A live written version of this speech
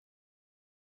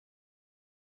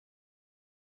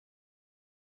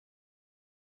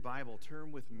Bible,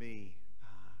 turn with me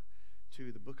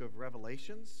to the book of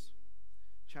Revelations.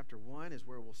 Chapter 1 is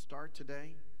where we'll start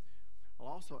today. I'll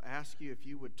also ask you if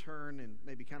you would turn and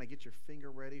maybe kind of get your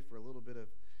finger ready for a little bit of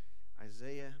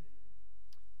Isaiah.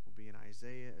 We'll be in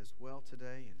Isaiah as well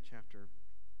today. In chapter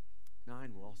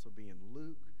 9, we'll also be in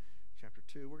Luke. Chapter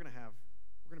 2, we're going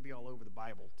to be all over the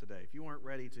Bible today. If you weren't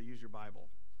ready to use your Bible,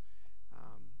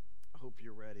 I hope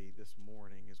you're ready this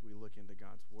morning as we look into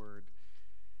God's Word.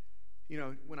 You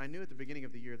know, when I knew at the beginning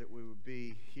of the year that we would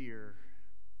be here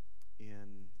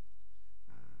in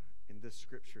this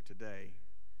scripture today,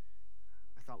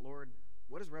 I thought, Lord,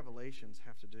 what does Revelations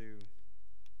have to do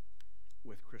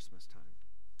with Christmas time?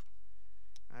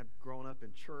 I've grown up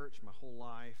in church my whole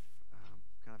life,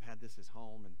 kind of had this as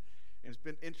home, and it's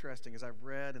been interesting as I've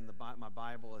read in my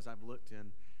Bible, as I've looked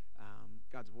in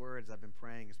God's Word, as I've been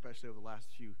praying, especially over the last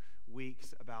few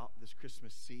weeks about this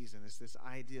Christmas season. It's this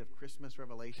idea of Christmas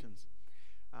revelations.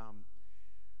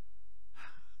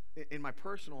 In my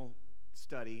personal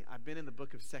study, I've been in the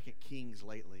book of 2 Kings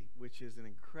lately, which is an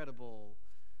incredible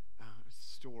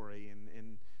story,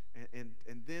 and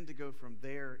then to go from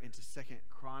there into 2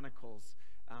 Chronicles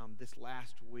this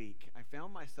last week, I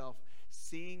found myself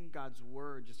seeing God's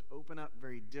Word just open up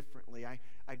very differently.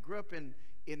 I grew up in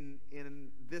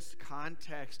this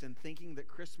context and thinking that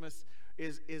Christmas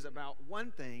is about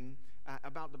one thing,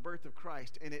 about the birth of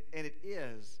Christ, and it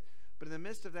is. But in the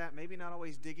midst of that, maybe not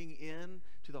always digging in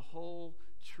to the whole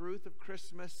truth of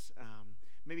Christmas,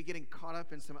 maybe getting caught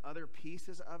up in some other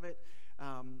pieces of it,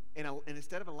 and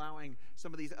instead of allowing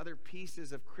some of these other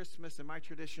pieces of Christmas and my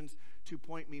traditions to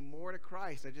point me more to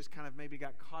Christ, I just kind of maybe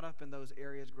got caught up in those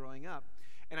areas growing up.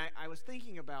 And I was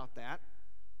thinking about that,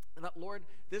 and thought, Lord,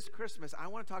 this Christmas, I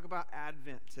want to talk about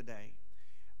Advent today.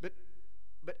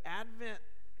 But Advent,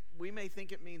 we may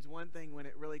think it means one thing when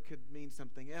it really could mean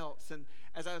something else. And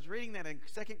as I was reading that in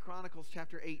 2 Chronicles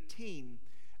chapter 18,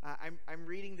 I'm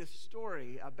reading this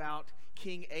story about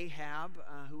King Ahab,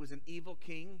 who was an evil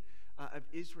king of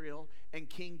Israel, and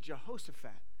King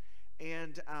Jehoshaphat.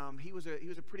 And he was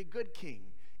a pretty good king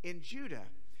in Judah.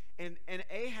 And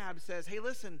Ahab says, hey,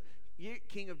 listen, you,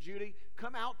 king of Judah,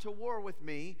 come out to war with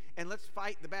me, and let's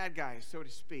fight the bad guys, so to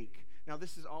speak. Now,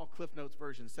 this is all Cliff Notes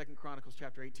version, 2 Chronicles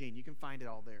chapter 18. You can find it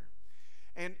all there.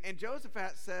 And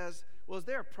Jehoshaphat says, well, is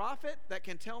there a prophet that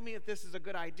can tell me if this is a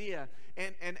good idea?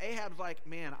 And Ahab's like,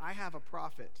 man, I have a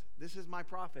prophet. This is my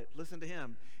prophet. Listen to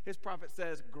him. His prophet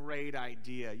says, great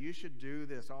idea. You should do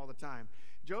this all the time.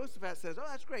 Jehoshaphat says, oh,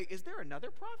 that's great. Is there another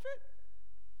prophet?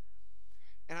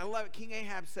 And I love it. King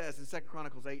Ahab says in 2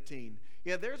 Chronicles 18,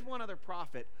 yeah, there's one other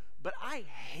prophet, but I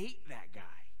hate that guy.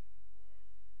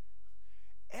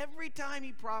 Every time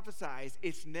he prophesies,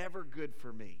 it's never good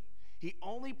for me. He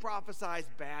only prophesies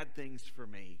bad things for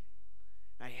me.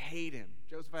 I hate him.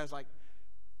 Jehoshaphat's like,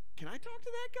 can I talk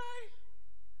to that guy?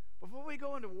 Before we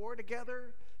go into war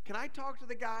together, can I talk to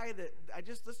the guy that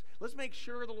let's make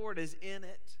sure the Lord is in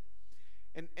it?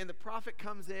 And the prophet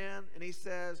comes in and he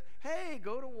says, hey,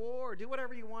 go to war, do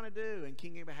whatever you want to do. And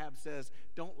King Ahab says,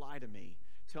 don't lie to me.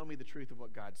 Tell me the truth of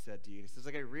what God said to you. And he says,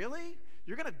 okay, really?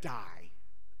 You're going to die.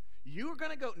 You're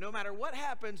going to go, no matter what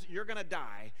happens, you're going to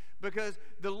die. Because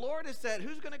the Lord has said,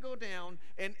 who's going to go down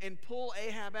and pull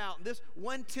Ahab out? And this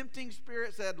one tempting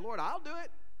spirit said, Lord, I'll do it.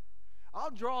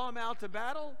 I'll draw him out to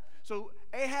battle. So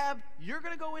Ahab, you're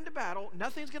going to go into battle.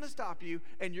 Nothing's going to stop you,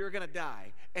 and you're going to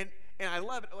die. And I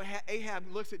love it.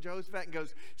 Ahab looks at Jehoshaphat and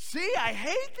goes, see, I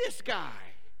hate this guy.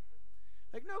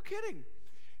 Like, no kidding.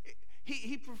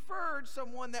 He preferred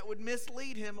someone that would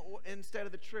mislead him instead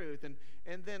of the truth.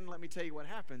 And then let me tell you what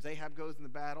happens. Ahab goes in the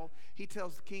battle. He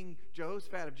tells King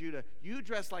Jehoshaphat of Judah, you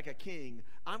dress like a king.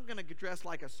 I'm going to dress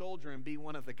like a soldier and be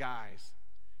one of the guys.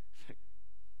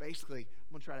 Basically,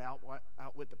 I'm going to try to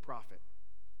outwit the prophet.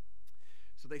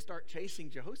 So they start chasing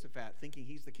Jehoshaphat, thinking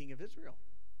he's the king of Israel.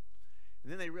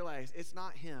 And then they realize it's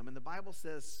not him. And the Bible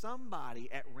says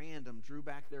somebody at random drew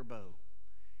back their bow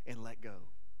and let go.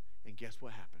 And guess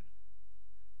what happened?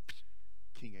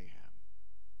 King Ahab.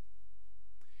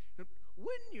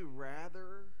 Wouldn't you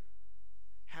rather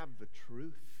have the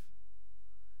truth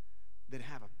than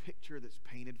have a picture that's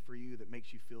painted for you that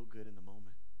makes you feel good in the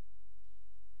moment?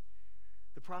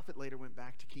 The prophet later went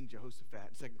back to King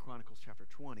Jehoshaphat in 2 Chronicles chapter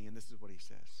 20, and this is what he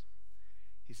says.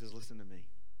 He says, listen to me.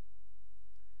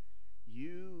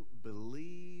 You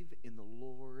believe in the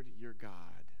Lord your God,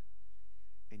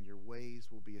 and your ways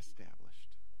will be established.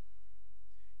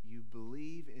 You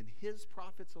believe in his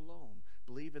prophets alone.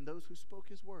 Believe in those who spoke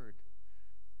his word.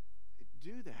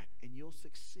 Do that, and you'll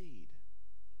succeed.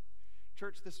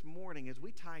 Church, this morning, as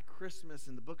we tie Christmas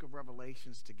and the book of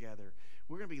Revelations together,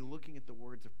 we're going to be looking at the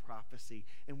words of prophecy,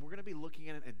 and we're going to be looking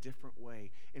at it in a different way.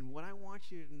 And what I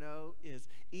want you to know is,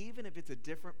 even if it's a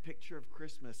different picture of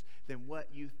Christmas than what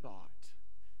you thought,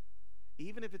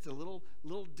 even if it's a little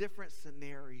different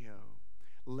scenario,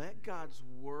 let God's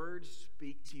word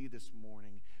speak to you this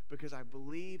morning, because I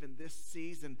believe in this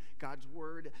season, God's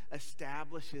word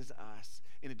establishes us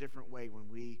in a different way when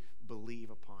we believe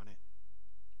upon it.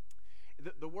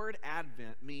 The word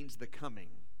Advent means the coming.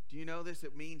 Do you know this?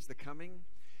 It means the coming.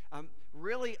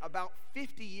 Really, about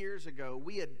 50 years ago,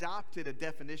 we adopted a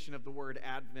definition of the word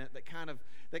Advent that kind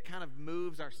of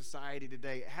moves our society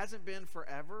today. It hasn't been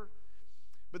forever,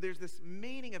 but there's this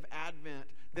meaning of Advent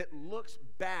that looks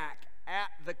back at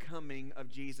the coming of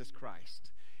Jesus Christ.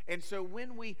 And so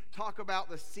when we talk about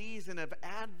the season of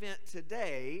Advent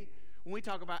today, when we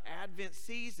talk about Advent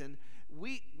season,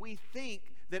 we think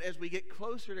that as we get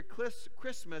closer to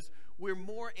Christmas, we're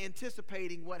more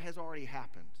anticipating what has already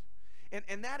happened.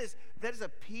 And that is a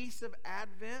piece of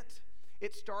Advent.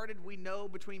 It started, we know,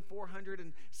 between 400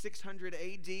 and 600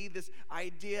 AD, this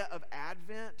idea of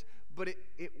Advent, but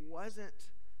it wasn't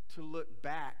to look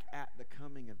back at the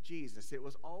coming of Jesus. It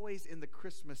was always in the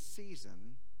Christmas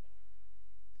season.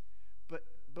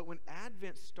 But when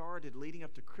Advent started leading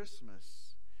up to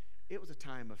Christmas, it was a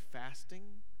time of fasting.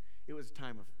 It was a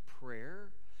time of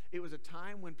prayer. It was a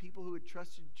time when people who had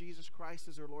trusted Jesus Christ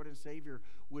as their Lord and Savior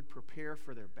would prepare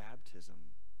for their baptism.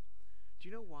 Do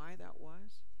you know why that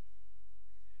was?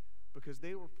 Because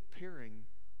they were preparing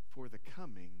for the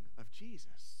coming of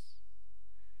Jesus.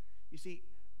 You see,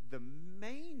 the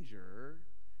manger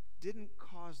didn't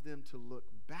cause them to look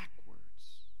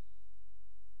backwards.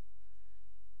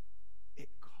 It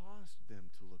caused them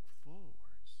to look forwards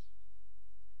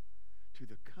to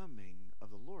the coming of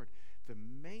the Lord. The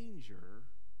manger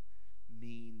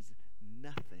means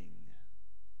nothing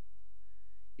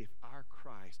if our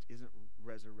Christ isn't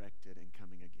resurrected and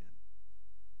coming again.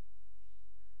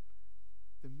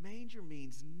 The manger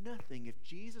means nothing if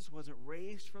Jesus wasn't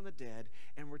raised from the dead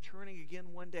and returning again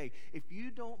one day. If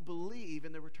you don't believe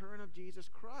in the return of Jesus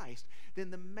Christ, then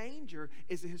the manger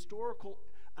is a historical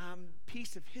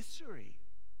piece of history.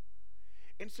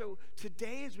 And so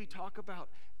today, as we talk about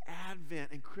Advent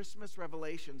and Christmas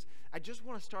revelations, I just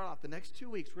want to start off the next 2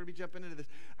 weeks. We're going to be jumping into this.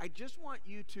 I just want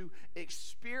you to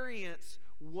experience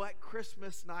what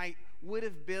Christmas night would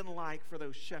have been like for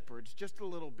those shepherds, just a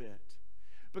little bit.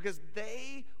 Because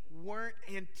they weren't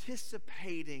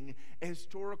anticipating a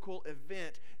historical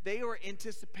event. They were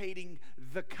anticipating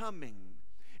the coming.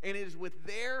 And it is with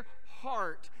their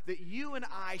heart that you and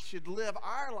I should live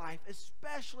our life,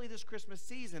 especially this Christmas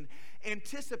season,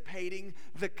 anticipating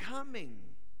the coming.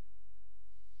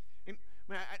 And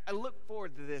I look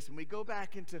forward to this, and we go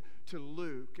back into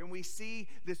Luke, and we see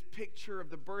this picture of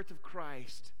the birth of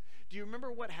Christ. Do you remember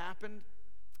what happened?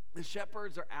 The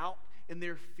shepherds are out in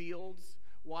their fields,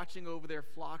 watching over their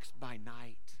flocks by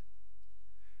night,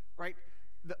 right?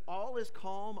 The all is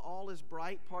calm, all is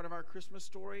bright part of our Christmas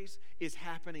stories is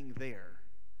happening there.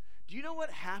 Do you know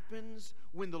what happens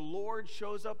when the Lord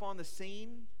shows up on the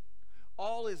scene?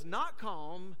 All is not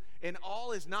calm and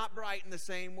all is not bright in the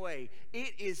same way.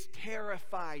 It is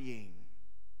terrifying.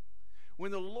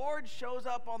 When the Lord shows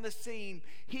up on the scene,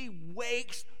 he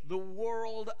wakes the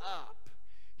world up.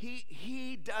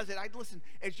 He does it. Listen,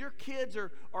 as your kids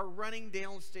are running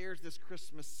downstairs this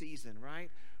Christmas season, right?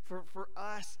 For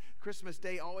us, Christmas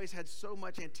Day always had so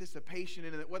much anticipation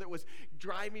in it, whether it was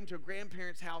driving to a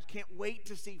grandparent's house, can't wait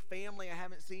to see family I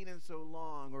haven't seen in so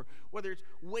long, or whether it's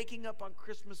waking up on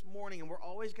Christmas morning and we're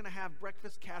always going to have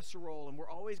breakfast casserole and we're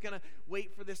always going to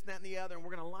wait for this, that, and the other, and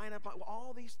we're going to line up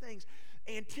all these things.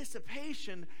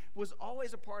 Anticipation was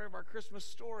always a part of our Christmas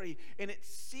story, and it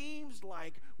seems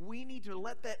like we need to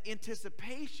let that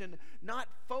anticipation not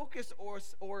focus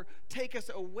or take us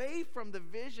away from the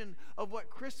vision of what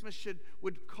Christmas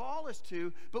would call us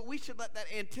to, but we should let that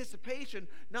anticipation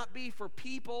not be for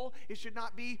people, it should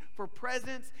not be for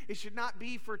presents, it should not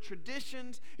be for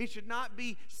traditions, it should not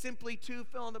be simply to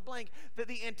fill in the blank, that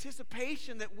the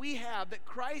anticipation that we have, that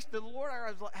Christ, the Lord,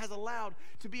 has allowed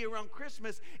to be around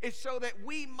Christmas, is so that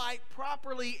we might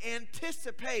properly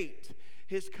anticipate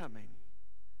his coming.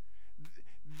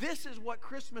 This is what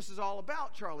Christmas is all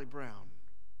about, Charlie Brown.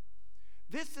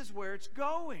 This is where it's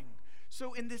going.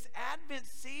 So in this Advent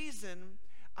season,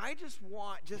 I just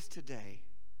want, just today,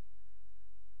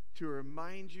 to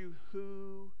remind you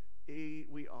who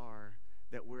we are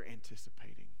that we're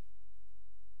anticipating.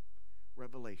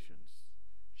 Revelations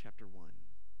chapter 1,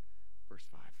 verse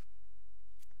 5.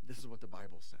 This is what the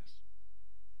Bible says.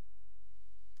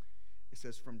 It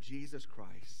says, "From Jesus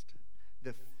Christ,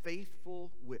 the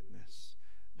faithful witness,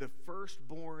 the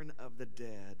firstborn of the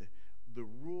dead, the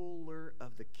ruler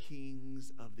of the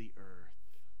kings of the earth.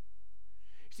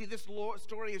 See, this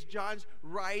story is John's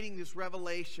writing this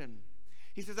revelation.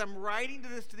 He says, I'm writing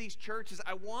to these churches.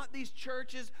 I want these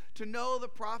churches to know the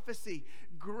prophecy.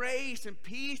 Grace and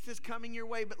peace is coming your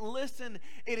way. But listen,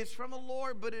 it is from the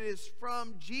Lord, but it is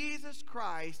from Jesus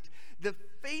Christ, the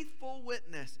faithful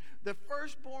witness, the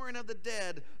firstborn of the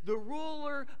dead, the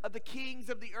ruler of the kings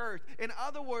of the earth. In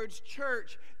other words,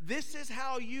 church, this is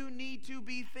how you need to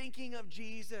be thinking of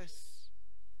Jesus.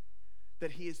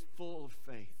 That he is full of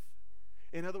faith.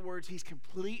 In other words, he's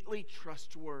completely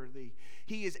trustworthy.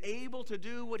 He is able to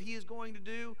do what he is going to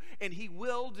do, and he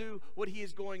will do what he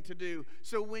is going to do.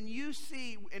 So when you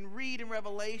see and read in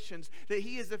Revelations that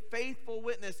he is a faithful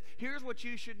witness, here's what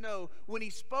you should know. When he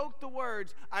spoke the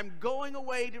words, I'm going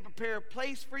away to prepare a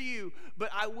place for you, but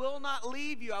I will not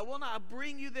leave you. I will not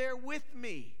bring you there with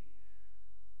me.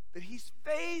 That he's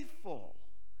faithful.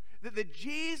 That the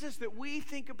Jesus that we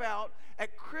think about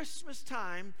at Christmas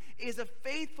time is a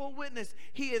faithful witness.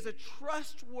 He is a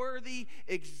trustworthy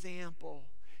example.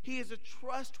 He is a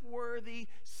trustworthy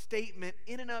statement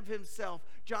in and of himself.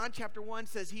 John chapter 1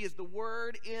 says he is the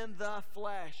Word in the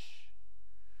flesh.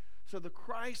 So the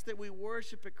Christ that we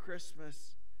worship at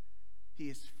Christmas, he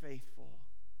is faithful.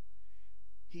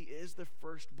 He is the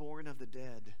firstborn of the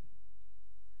dead.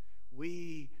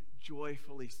 We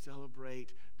joyfully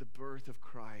celebrate the birth of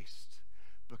Christ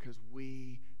because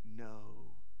we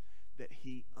know that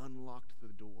he unlocked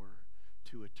the door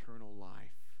to eternal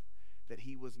life, that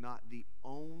he was not the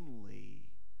only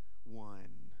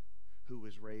one who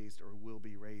was raised or will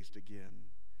be raised again.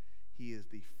 He is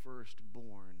the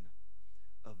firstborn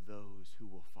of those who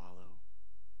will follow.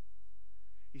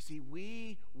 You see,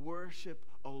 we worship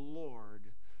a Lord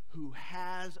who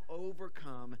has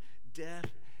overcome death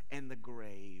and the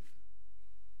grave.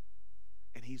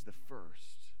 And he's the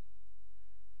first,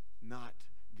 not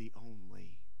the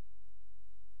only.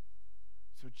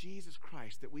 So Jesus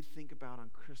Christ that we think about on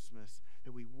Christmas,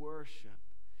 that we worship,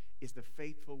 is the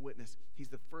faithful witness. He's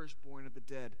the firstborn of the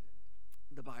dead.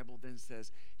 The Bible then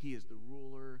says he is the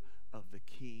ruler of the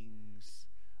kings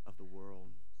of the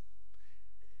world.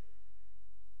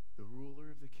 The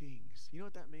ruler of the kings. You know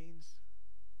what that means?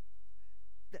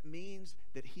 That means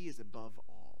that he is above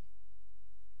all.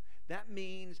 That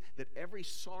means that every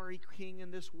sorry king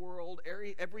in this world,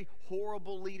 every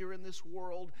horrible leader in this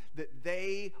world, that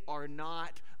they are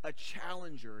not a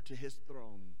challenger to his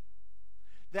throne.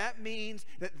 That means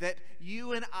that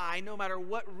you and I, no matter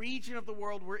what region of the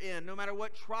world we're in, no matter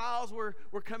what trials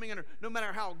we're coming under, no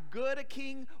matter how good a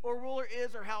king or ruler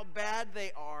is or how bad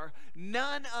they are,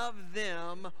 none of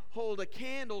them hold a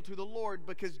candle to the Lord,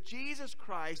 because Jesus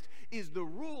Christ is the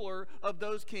ruler of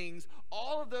those kings.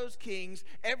 All of those kings,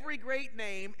 every great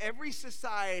name, every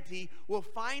society will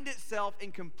find itself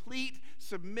in complete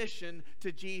submission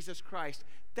to Jesus Christ.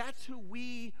 That's who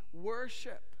we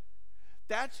worship.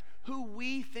 That's who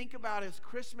we think about as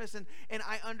Christmas. And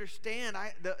I understand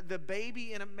the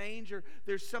baby in a manger,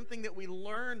 there's something that we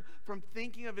learn from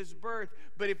thinking of his birth.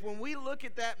 But if when we look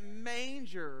at that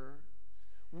manger,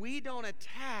 we don't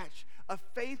attach a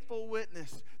faithful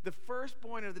witness, the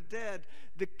firstborn of the dead,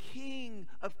 the King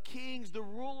of kings, the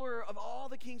ruler of all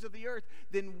the kings of the earth,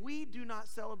 then we do not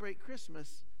celebrate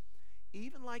Christmas,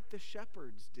 even like the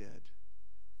shepherds did.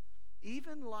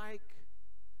 Even like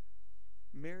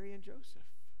Mary and Joseph.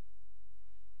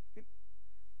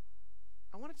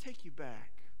 I want to take you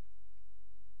back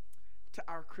to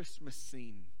our Christmas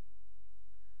scene.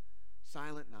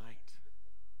 Silent night,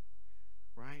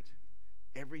 right?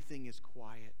 Everything is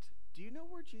quiet. Do you know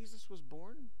where Jesus was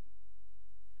born?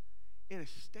 In a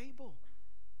stable.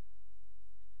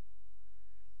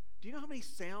 Do you know how many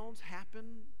sounds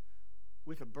happen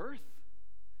with a birth?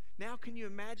 Now, can you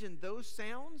imagine those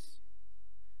sounds?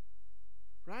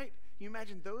 Right? You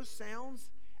imagine those sounds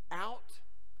out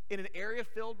in an area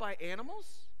filled by animals?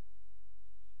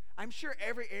 I'm sure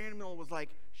every animal was like,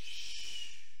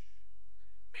 shh,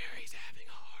 Mary's having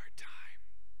a hard time.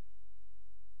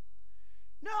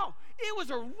 No, it was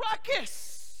a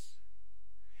ruckus.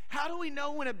 How do we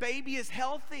know when a baby is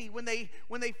healthy, when they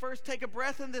first take a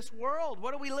breath in this world?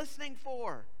 What are we listening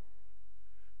for?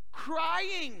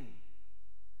 Crying.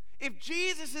 If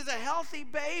Jesus is a healthy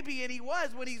baby, and he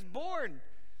was when he's born,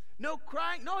 no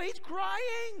crying. No, he's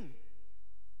crying.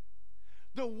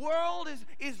 The world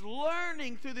is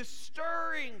learning through this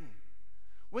stirring.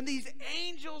 When these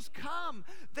angels come,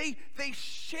 they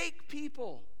shake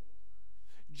people.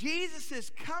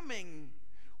 Jesus' coming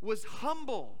was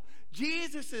humble.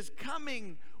 Jesus'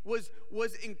 coming was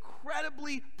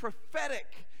incredibly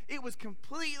prophetic. It was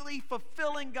completely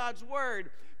fulfilling God's word,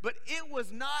 but it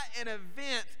was not an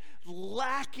event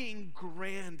lacking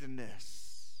grandness.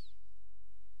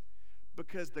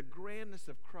 Because the grandness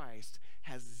of Christ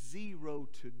has zero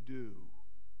to do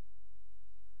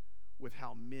with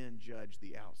how men judge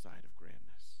the outside of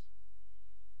grandness.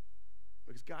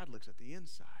 Because God looks at the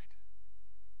inside.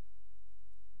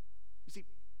 You see,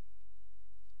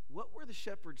 what were the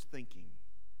shepherds thinking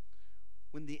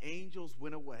when the angels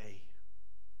went away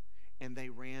and they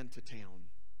ran to town?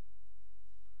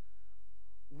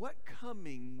 What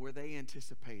coming were they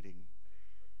anticipating?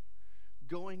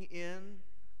 Going in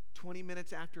 20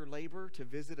 minutes after labor to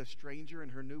visit a stranger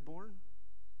and her newborn?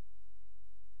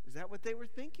 Is that what they were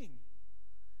thinking?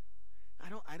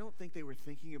 I don't think they were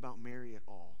thinking about Mary at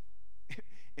all.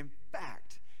 In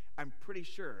fact, I'm pretty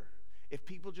sure if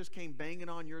people just came banging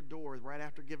on your door right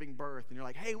after giving birth and you're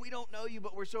like, hey, we don't know you,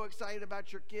 but we're so excited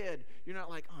about your kid, you're not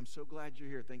like, oh, I'm so glad you're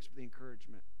here. Thanks for the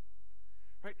encouragement.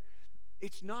 Right?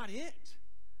 It's not it.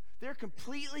 They're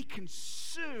completely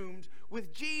consumed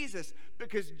with Jesus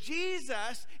because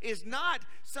Jesus is not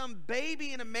some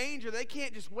baby in a manger they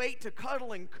can't just wait to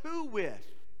cuddle and coo with.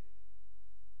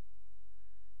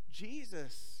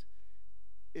 Jesus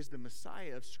is the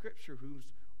Messiah of Scripture whose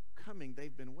coming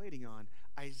they've been waiting on.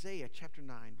 Isaiah chapter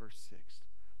 9, verse 6.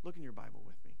 Look in your Bible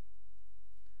with me.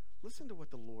 Listen to what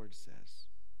the Lord says.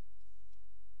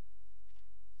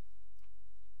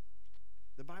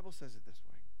 The Bible says it this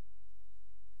way.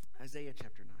 Isaiah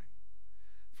chapter 9.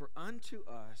 For unto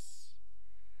us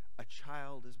a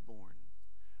child is born.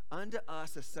 Unto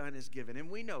us a son is given. And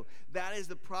we know that is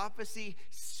the prophecy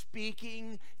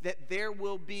speaking that there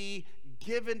will be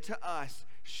given to us,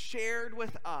 shared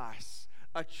with us,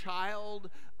 a child,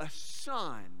 a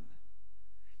son.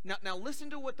 Now listen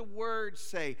to what the words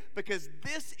say, because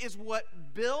this is what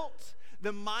built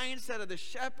the mindset of the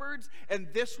shepherds, and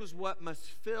this was what must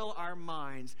fill our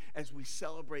minds as we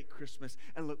celebrate Christmas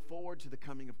and look forward to the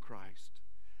coming of Christ.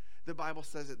 The Bible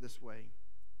says it this way.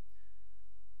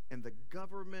 And the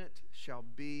government shall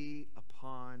be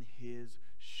upon his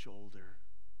shoulder.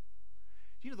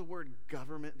 You know the word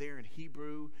government there in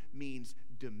Hebrew means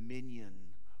dominion,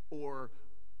 or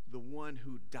the one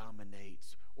who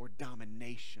dominates, or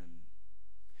domination.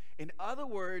 In other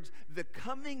words, the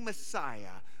coming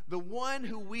Messiah, the one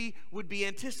who we would be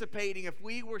anticipating if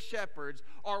we were shepherds,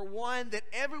 are one that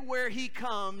everywhere he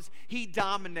comes, he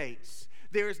dominates.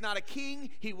 There is not a king,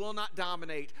 he will not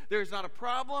dominate. There is not a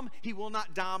problem, he will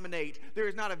not dominate. There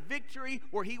is not a victory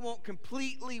where he won't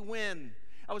completely win.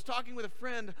 I was talking with a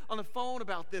friend on the phone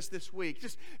about this week.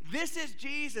 This is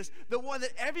Jesus, the one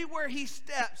that everywhere he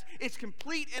steps, it's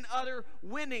complete and utter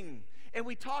winning. And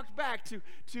we talked back to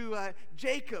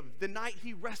Jacob the night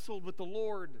he wrestled with the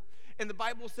Lord. And the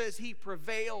Bible says he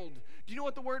prevailed. Do you know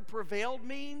what the word prevailed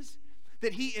means?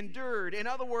 That he endured. In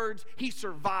other words, he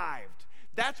survived.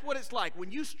 That's what it's like.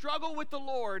 When you struggle with the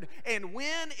Lord and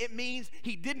win, it means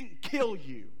he didn't kill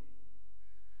you.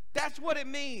 That's what it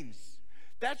means.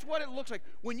 That's what it looks like.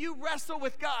 When you wrestle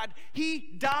with God,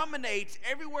 he dominates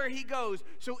everywhere he goes.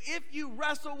 So if you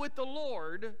wrestle with the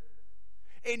Lord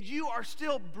and you are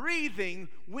still breathing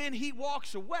when he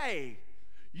walks away,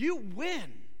 you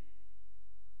win.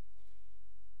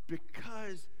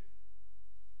 Because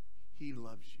he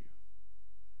loves you.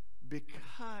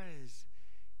 Because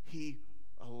he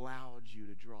allowed you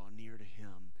to draw near to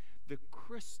him.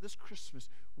 This Christmas,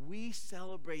 we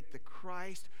celebrate the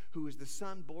Christ who is the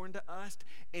Son born to us,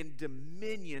 and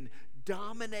dominion,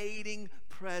 dominating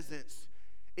presence.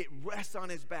 It rests on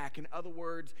his back. In other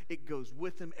words, it goes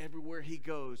with him everywhere he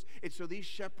goes. And so these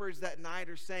shepherds that night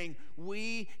are saying,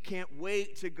 we can't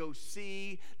wait to go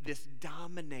see this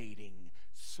dominating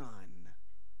Son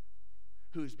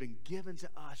who's been given to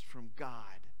us from God.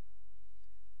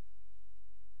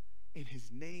 And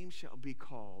his name shall be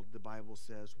called, the Bible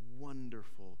says,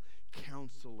 Wonderful,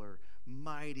 Counselor,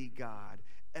 Mighty God,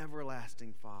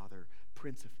 Everlasting Father,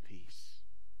 Prince of Peace.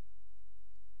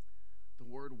 The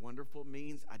word wonderful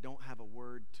means I don't have a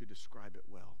word to describe it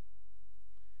well.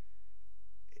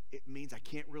 It means I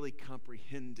can't really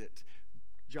comprehend it.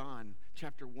 John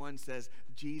chapter 1 says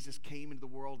Jesus came into the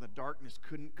world and the darkness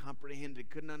couldn't comprehend it,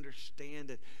 couldn't understand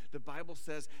it. The Bible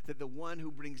says that the one who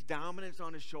brings dominance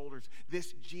on his shoulders,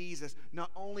 this Jesus,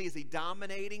 not only is he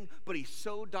dominating, but he's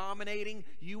so dominating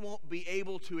you won't be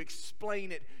able to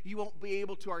explain it. You won't be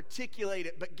able to articulate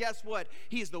it. But guess what?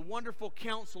 He is the wonderful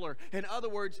counselor. In other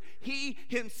words, he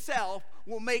himself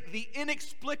will make the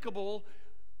inexplicable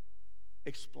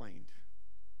explained.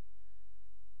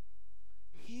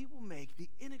 He will make the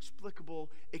inexplicable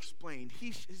explained.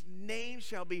 His name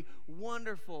shall be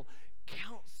Wonderful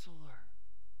Counselor.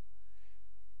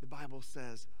 The Bible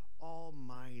says,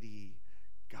 Almighty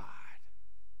God.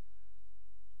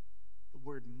 The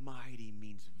word mighty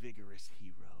means vigorous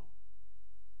hero.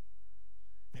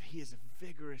 That he is a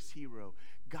vigorous hero.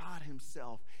 God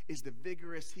himself is the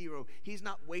vigorous hero. He's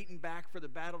not waiting back for the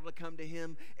battle to come to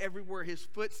him. Everywhere his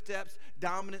footsteps,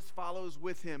 dominance follows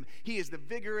with him. He is the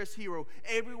vigorous hero.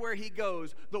 Everywhere he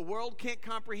goes, the world can't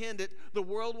comprehend it. The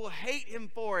world will hate him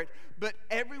for it. But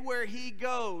everywhere he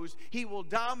goes, he will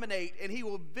dominate and he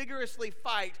will vigorously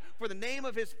fight for the name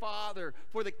of his Father,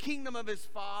 for the kingdom of his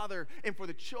Father, and for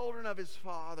the children of his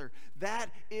Father. That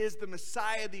is the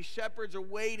Messiah these shepherds are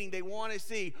waiting. They want to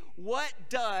see, what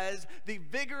does the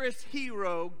vigorous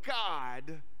hero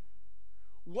God,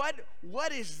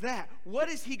 what is that? What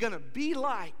is he going to be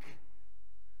like?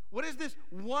 What is this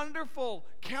wonderful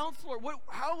counselor?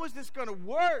 How is this going to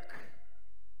work?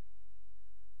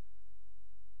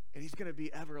 And he's going to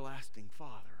be everlasting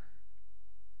Father.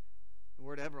 The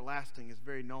word everlasting is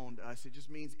very known to us. It just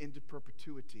means into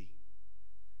perpetuity.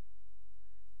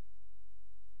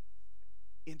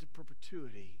 Into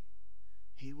perpetuity,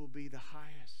 he will be the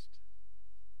highest.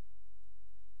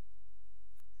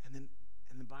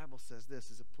 And the Bible says this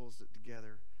as it pulls it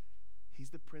together. He's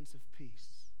the Prince of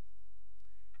Peace.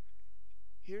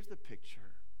 Here's the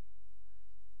picture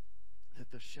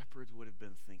that the shepherds would have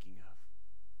been thinking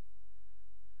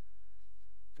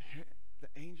of.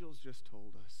 The angels just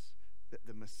told us that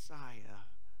the Messiah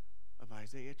of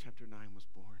Isaiah chapter 9 was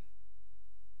born.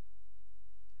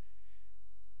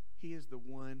 He is the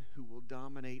one who will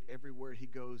dominate everywhere he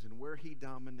goes, and where he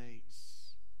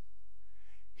dominates,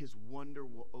 his wonder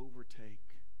will overtake,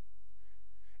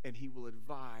 and he will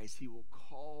advise, he will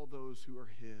call those who are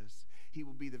his. He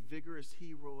will be the vigorous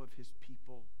hero of his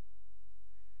people.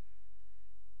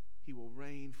 He will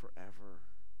reign forever,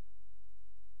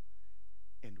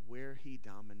 and where he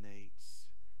dominates,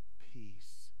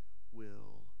 peace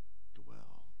will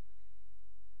dwell.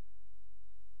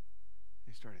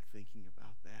 They started thinking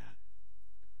about that.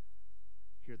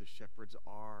 Here the shepherds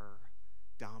are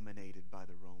dominated by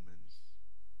the Romans.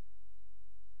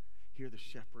 Here the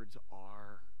shepherds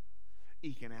are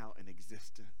eking out an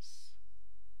existence,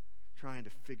 trying to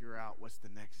figure out what's the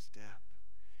next step.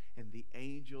 And the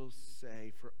angels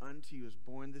say, for unto you is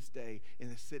born this day in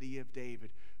the city of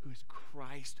David, who is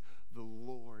Christ the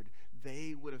Lord.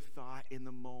 They would have thought in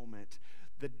the moment,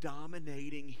 the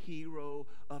dominating hero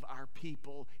of our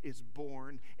people is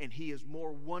born, and he is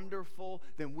more wonderful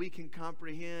than we can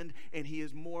comprehend, and he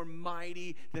is more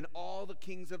mighty than all the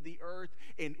kings of the earth,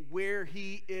 and where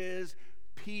he is,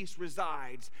 peace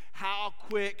resides. How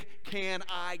quick can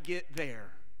I get there?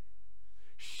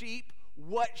 Sheep?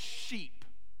 What sheep?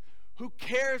 Who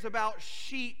cares about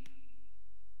sheep?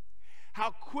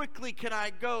 How quickly can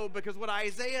I go? Because what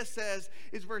Isaiah says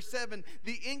is verse 7,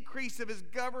 the increase of his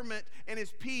government and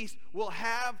his peace will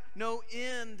have no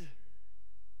end.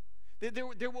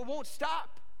 There won't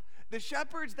stop. The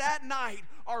shepherds that night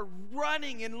are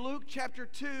running in Luke chapter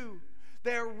 2.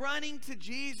 They're running to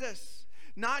Jesus,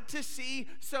 not to see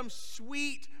some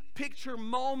sweet picture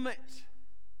moment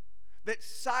that's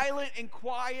silent and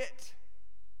quiet.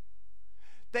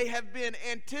 They have been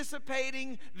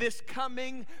anticipating this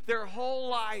coming their whole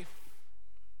life.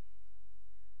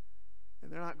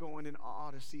 And they're not going in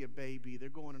awe to see a baby. They're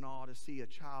going in awe to see a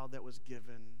child that was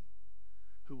given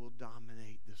who will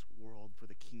dominate this world for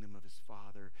the kingdom of his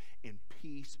Father. And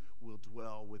peace will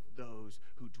dwell with those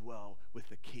who dwell with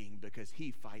the King, because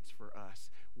he fights for us.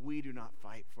 We do not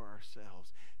fight for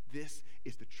ourselves. This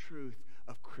is the truth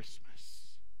of Christmas.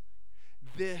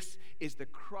 This is the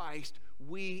Christ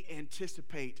we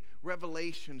anticipate.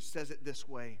 Revelation says it this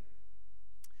way.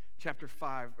 Chapter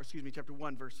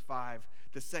 1, verse 5,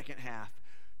 the second half.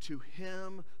 To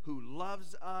him who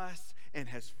loves us and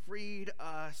has freed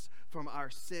us from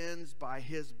our sins by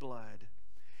his blood,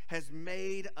 has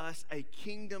made us a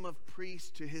kingdom of priests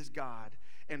to his God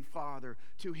and Father.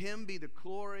 To him be the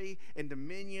glory and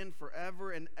dominion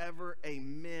forever and ever.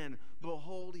 Amen.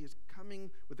 Behold, he is coming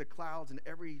with the clouds, and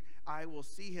every eye will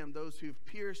see him. Those who have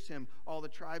pierced him, all the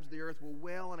tribes of the earth will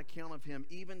wail on account of him.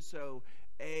 Even so,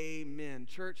 amen.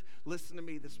 Church, listen to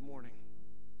me this morning.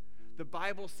 The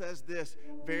Bible says this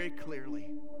very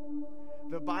clearly.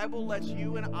 The Bible lets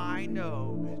you and I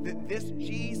know that this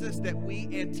Jesus that we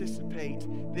anticipate,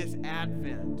 this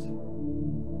Advent,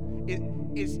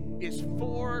 is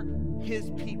for his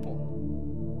people.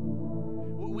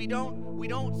 We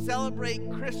don't celebrate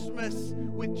Christmas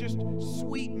with just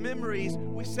sweet memories.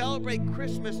 We celebrate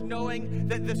Christmas knowing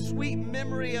that the sweet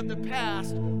memory of the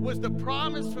past was the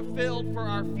promise fulfilled for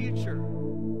our future.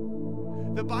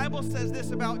 The Bible says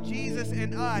this about Jesus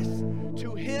and us: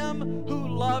 to him who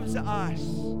loves us.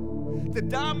 The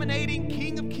dominating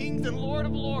King of Kings and Lord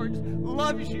of Lords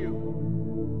loves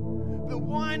you. The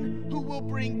one who will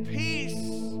bring peace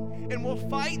and will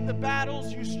fight the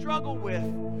battles you struggle with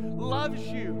loves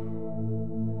you.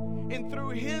 And through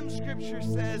him, Scripture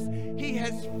says, he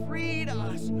has freed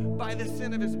us by the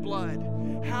sin of his blood.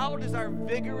 How does our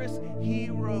vigorous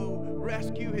hero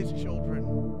rescue his children?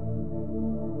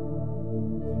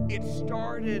 It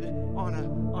started on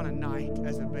a night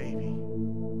as a baby,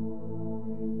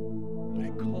 but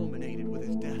it culminated with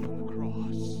his death on the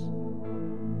cross.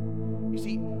 You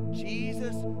see,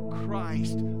 Jesus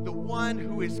Christ, the one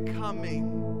who is coming,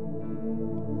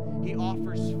 he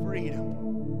offers freedom.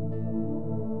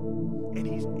 And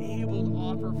he's able to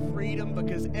offer freedom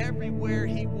because everywhere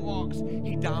he walks,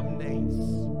 he dominates.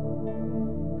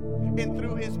 And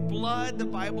through his blood, the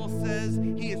Bible says,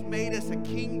 he has made us a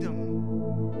kingdom,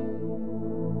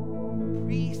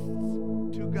 priests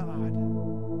to God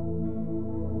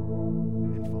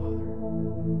and Father.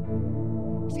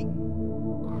 See,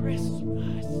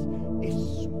 Christmas is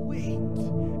sweet.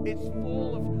 It's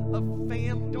full of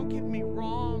family. Don't get me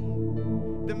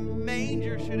wrong. The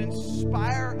manger should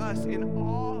inspire us in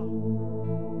awe.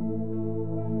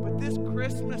 But this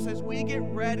Christmas, as we get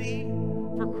ready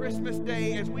for Christmas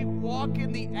Day, as we walk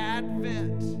in the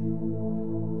Advent,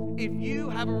 if you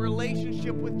have a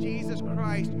relationship with Jesus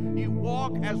Christ, you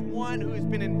walk as one who has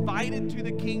been invited to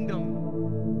the kingdom.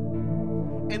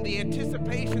 And the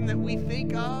anticipation that we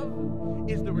think of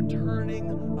is the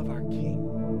returning of our King.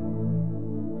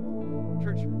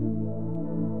 Church,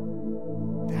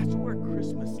 that's where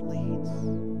Christmas leads.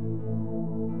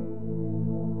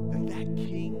 That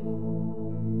King,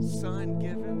 Son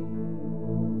given,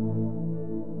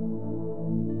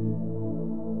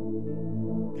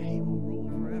 that he will rule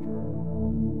forever.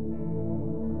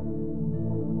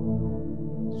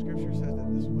 Scripture says it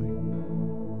this way.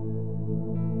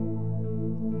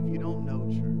 If you don't know,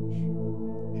 church,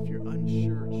 if you're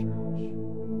unsure, church,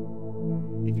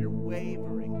 if you're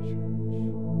wavering,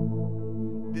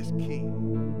 church, this King,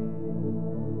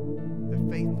 the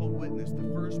faithful witness, the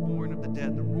firstborn of the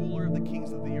dead, the ruler of the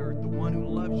kings of the earth, the one who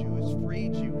loves you, who's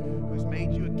freed you, who's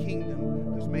made you a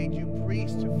kingdom, who's made you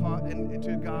priest to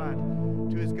God,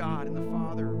 to his God and the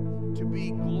Father, to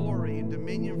be glory and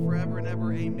dominion forever and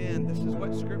ever. Amen. This is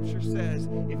what Scripture says.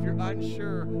 If you're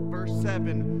unsure, verse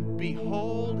 7,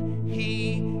 behold,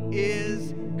 he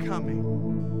is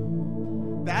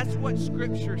coming. That's what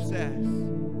Scripture says.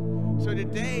 So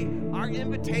today, our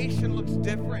invitation looks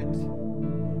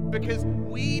different because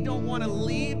we don't want to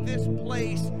leave this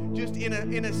place just in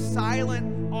a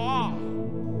silent awe,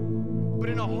 but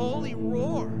in a holy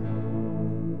roar,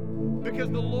 because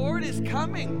the Lord is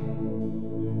coming.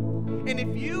 And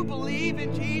if you believe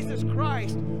in Jesus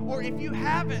Christ, or if you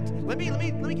haven't, let me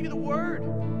give you the word.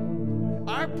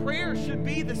 Our prayer should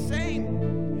be the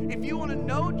same. If you want to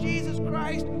know Jesus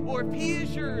Christ, or if he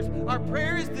is yours, our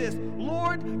prayer is this: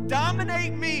 Lord,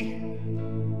 dominate me.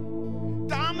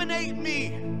 Dominate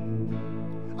me.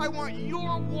 I want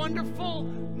your wonderful,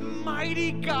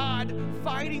 mighty God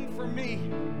fighting for me.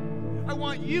 I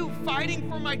want you fighting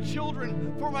for my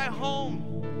children, for my home.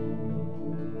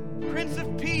 Prince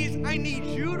of Peace, I need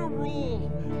you to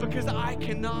rule because I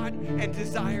cannot and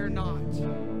desire not.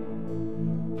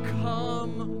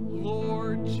 Come,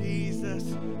 Lord Jesus,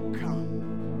 come.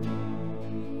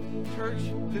 Church,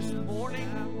 this morning,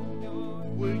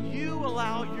 will you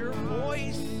allow your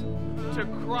voice to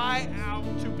cry out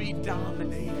to be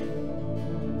dominated?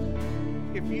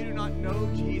 If you do not know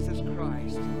Jesus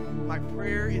Christ, my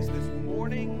prayer is this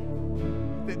morning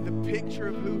that the picture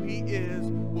of who he is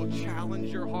will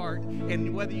challenge your heart.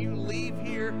 And whether you leave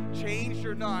here changed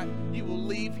or not, you will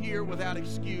leave here without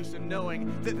excuse and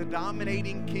knowing that the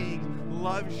dominating King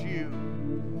loves you.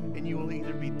 And you will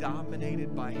either be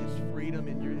dominated by his freedom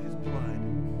and his blood,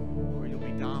 or you'll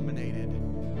be dominated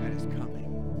at his coming.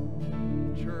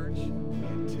 Church, we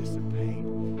anticipate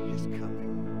his coming.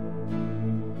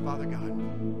 Father God, Lord,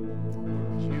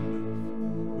 would you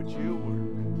move? Would you work?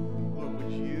 Lord,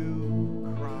 would you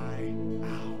cry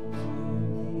out?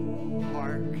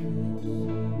 Hark.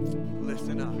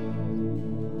 Listen up.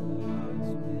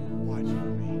 Watch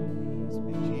for me.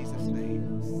 In Jesus' name,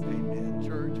 amen.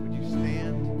 Church, would you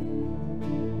stand,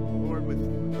 Lord, with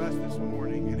us this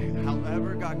morning? And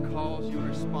however God calls you to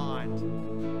respond,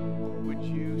 would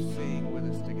you sing with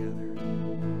us together?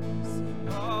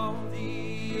 All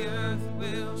the earth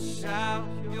will shout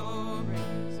your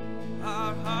praise.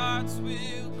 Our hearts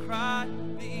will cry.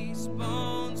 These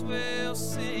bones will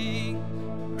sing.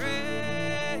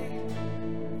 Great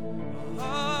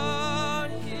are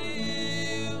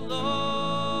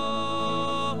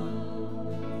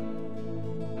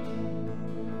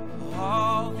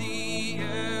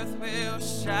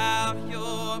shout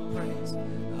your praise.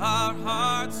 Our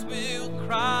hearts will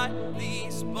cry,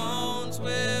 these bones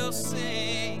will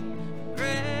sing.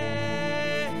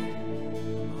 Great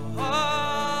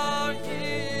are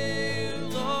you,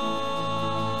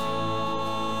 Lord.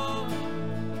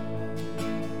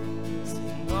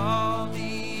 Sing, all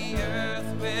the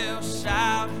earth will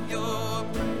shout your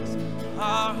praise.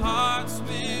 Our hearts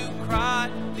will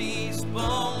cry, these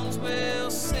bones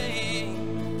will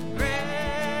sing. Great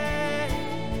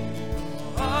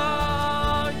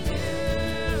are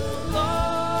you, Lord.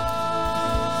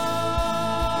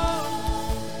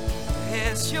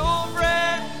 It's your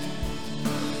breath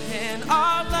in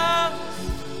our lungs,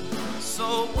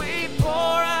 so we pour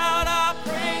out our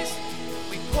praise.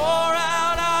 We pour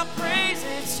out our praise.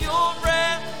 It's your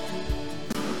breath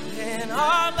in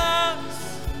our lungs,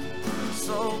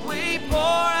 so we pour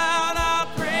out our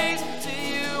praise to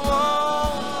you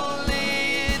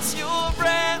only. It's your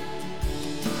breath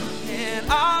in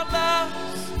our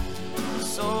lungs,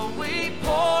 so we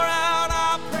pour out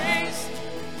our praise.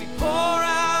 We pour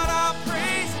out our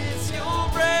praise. It's your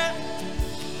breath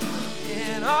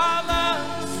in our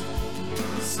lungs,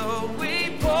 so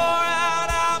we pour out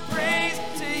our praise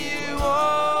to you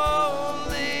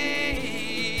only.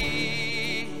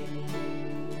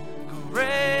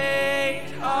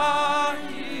 Great are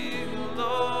you,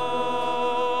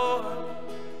 Lord.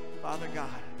 Father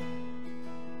God,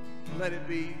 let it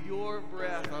be your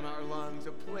breath on our lungs,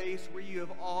 a place where you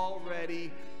have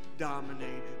already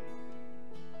dominated,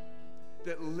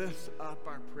 that lifts up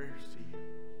our prayers to you.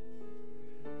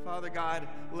 Father God,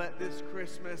 let this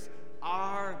Christmas,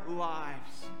 our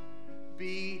lives,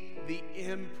 be the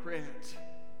imprint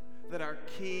that our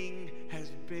King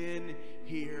has been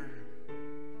here.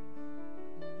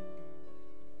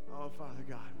 Oh, Father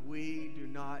God, we do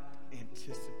not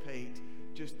anticipate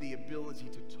just the ability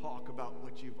to talk about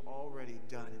what you've already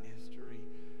done in history.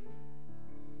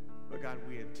 But God,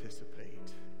 we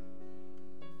anticipate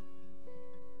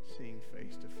seeing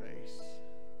face to face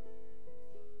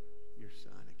your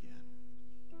Son again.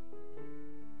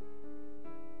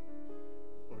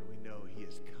 Lord, we know he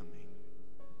is coming.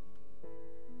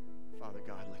 Father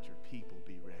God, let your people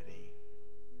be ready.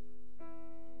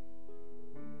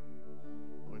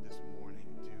 Lord, this morning,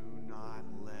 do not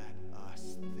let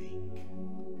us think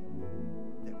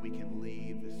that we can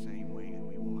leave the same way that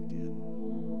we walked in.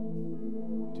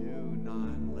 Do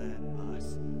not let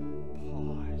us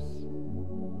pause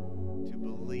to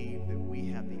believe that we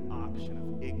have the option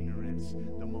of ignorance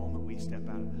the moment we step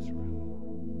out of this room.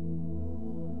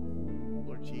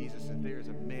 Lord Jesus, if there is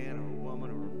a man or a woman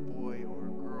or a boy or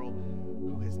a girl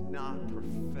who has not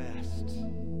professed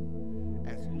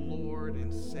as Lord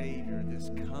and Savior this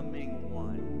coming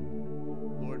one,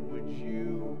 Lord, would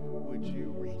you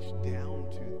reach down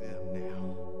to them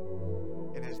now?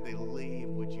 And as they leave,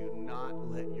 would you not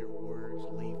let your words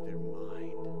leave their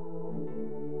mind?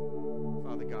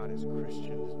 Father God, as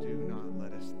Christians, do not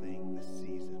let us think this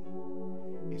season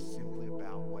is simply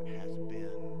about what has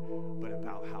been, but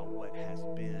about how what has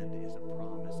been is a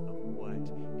promise of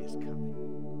what is coming.